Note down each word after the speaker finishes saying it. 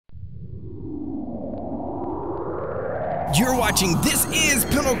You're watching This Is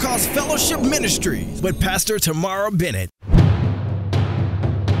Pentecost Fellowship Ministries with Pastor Tamara Bennett.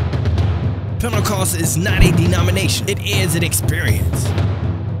 Pentecost is not a denomination, it is an experience. And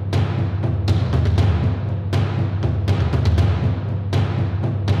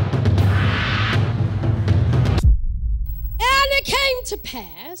it came to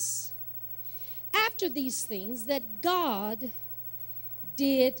pass after these things that God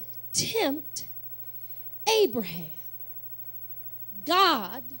did tempt Abraham.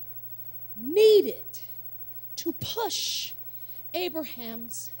 God needed to push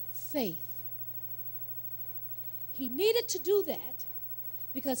Abraham's faith. He needed to do that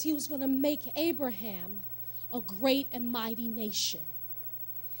because he was going to make Abraham a great and mighty nation.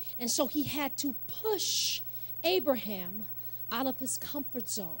 And so he had to push Abraham out of his comfort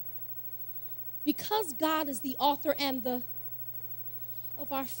zone. Because God is the author and the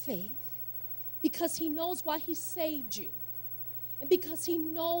of our faith, because he knows why he saved you, and because he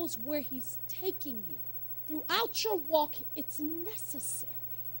knows where he's taking you. Throughout your walk, it's necessary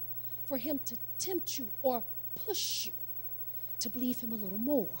for him to tempt you or push you to believe him a little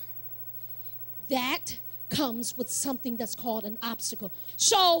more. That comes with something that's called an obstacle.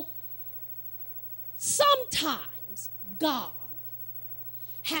 So sometimes God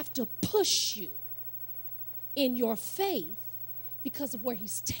have to push you in your faith because of where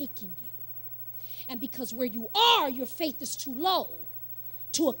he's taking you. And because where you are, your faith is too low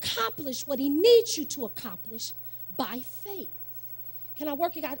to accomplish what he needs you to accomplish by faith. Can I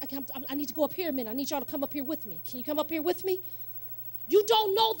work it out? I need to go up here a minute. I need y'all to come up here with me. Can you come up here with me? You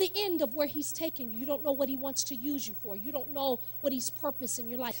don't know the end of where he's taking you. You don't know what he wants to use you for. You don't know what he's purpose in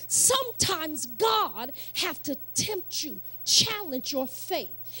your life. Sometimes God have to tempt you, challenge your faith.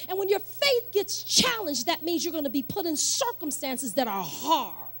 And when your faith gets challenged, that means you're going to be put in circumstances that are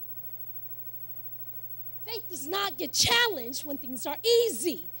hard. Faith does not get challenged when things are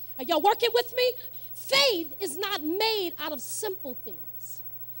easy. Are y'all working with me? Faith is not made out of simple things.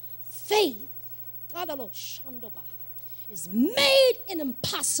 Faith is made in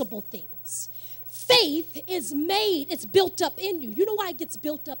impossible things. Faith is made, it's built up in you. You know why it gets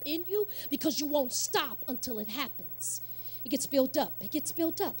built up in you? Because you won't stop until it happens. It gets built up. It gets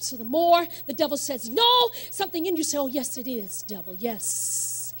built up. So the more the devil says no, something in you say, oh, yes, it is, devil.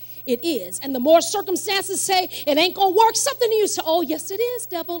 Yes, it is. And the more circumstances say it ain't going to work, something in you say, oh, yes, it is,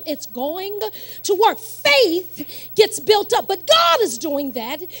 devil. It's going to work. Faith gets built up. But God is doing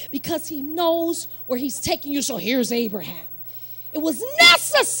that because he knows where he's taking you. So here's Abraham. It was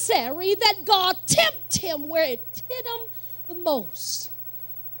necessary that God tempt him where it hit him the most.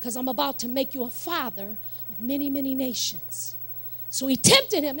 Because I'm about to make you a father of many, many nations. So he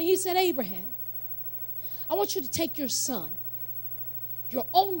tempted him and he said, Abraham, I want you to take your son, your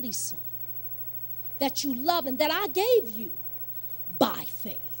only son, that you love and that I gave you by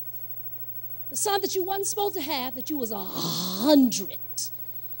faith. The son that you wasn't supposed to have, that you was 100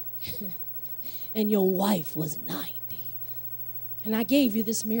 and your wife was 90. And I gave you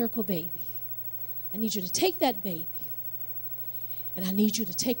this miracle baby. I need you to take that baby and I need you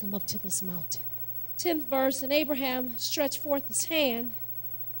to take him up to this mountain. 10th verse, and Abraham stretched forth his hand,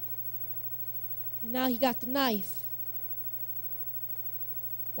 and now he got the knife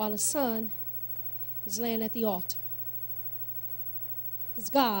while his son is laying at the altar.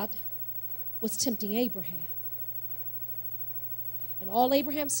 Because God was tempting Abraham. And all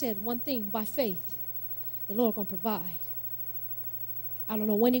Abraham said, one thing, by faith, the Lord going to provide. I don't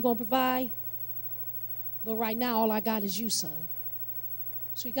know when he's going to provide, but right now all I got is you, son.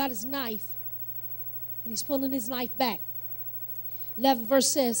 So he got his knife, and he's pulling his knife back. 11th verse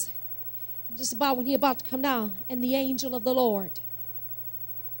says, just about when he about to come down, and the angel of the Lord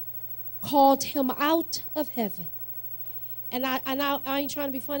called him out of heaven. And I ain't trying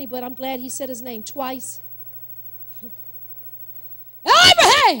to be funny, but I'm glad he said his name twice.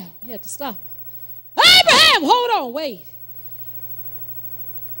 Abraham! He had to stop. Abraham! Hold on, wait.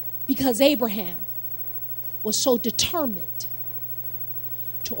 Because Abraham was so determined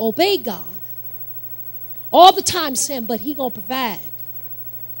to obey God all the time, saying, but he gonna provide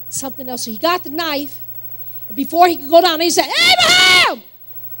something else. So he got the knife, and before he could go down, he said, Abraham!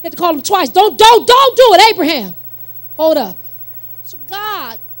 He had to call him twice. Don't do it, Abraham. Hold up. So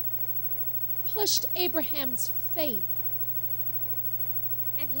God pushed Abraham's faith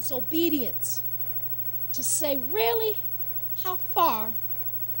and his obedience to say, really, how far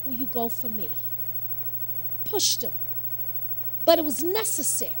will you go for me? Pushed him. But it was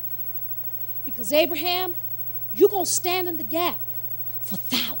necessary. Because Abraham, you're going to stand in the gap for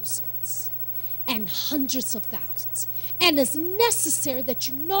thousands and hundreds of thousands. And it's necessary that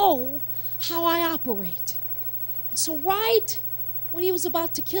you know how I operate. And so right when he was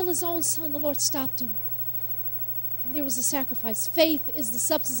about to kill his own son, the Lord stopped him. And there was a sacrifice. Faith is the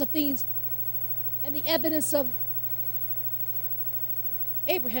substance of things and the evidence of.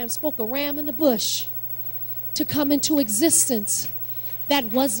 Abraham spoke a ram in the bush to come into existence that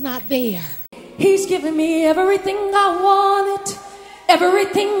was not there. He's given me everything I wanted,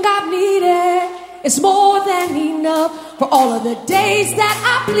 everything I've needed. It's more than enough for all of the days that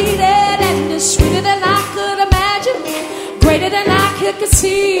I pleaded. And it's sweeter than I could imagine, greater than I could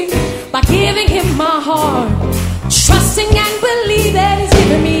conceive. By giving him my heart, trusting and believing, he's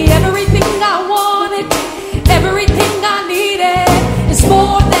given me everything I wanted, everything I needed. It's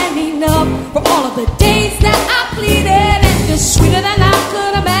more than enough for all of the days